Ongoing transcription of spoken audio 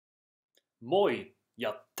Moi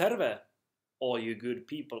ja terve, all you good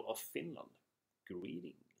people of Finland.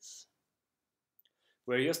 Greetings.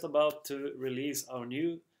 We're just about to release our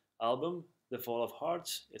new album, The Fall of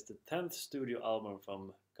Hearts. It's the 10th studio album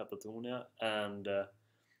from Katatonia, and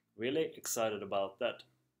really excited about that.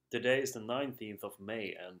 Today is the 19th of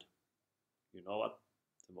May, and you know what?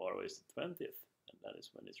 Tomorrow is the 20th, and that is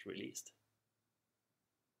when it's released.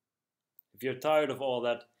 If you're tired of all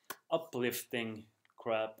that uplifting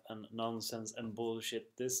crap and nonsense and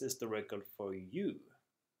bullshit, this is the record for you.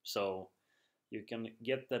 So you can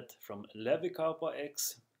get that from Levykauppa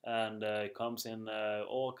X, and it comes in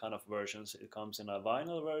all kind of versions. It comes in a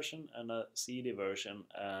vinyl version and a CD version,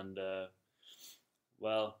 and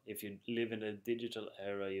well, if you live in the digital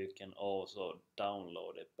era, you can also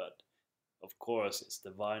download it, but of course it's the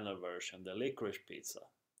vinyl version, the licorice pizza,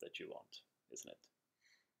 that you want, isn't it?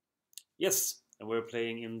 Yes, and we're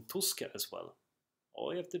playing in Tuska as well.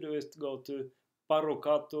 All you have to do is to go to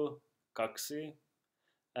Parukatu Kaksi,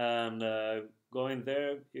 and going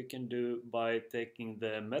there you can do by taking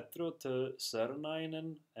the metro to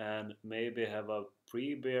Sörnäinen and maybe have a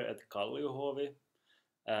pre-beer at Kalliohovi,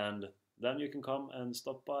 and then you can come and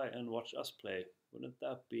stop by and watch us play. Wouldn't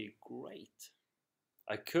that be great?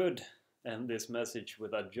 I could end this message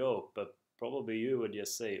with a joke, but probably you would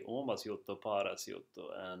just say Omas juttu, paras juttu,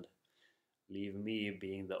 and leave me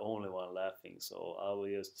being the only one laughing, so I will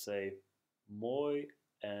just say moi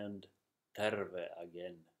and terve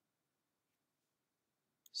again.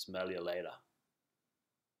 Smell you later.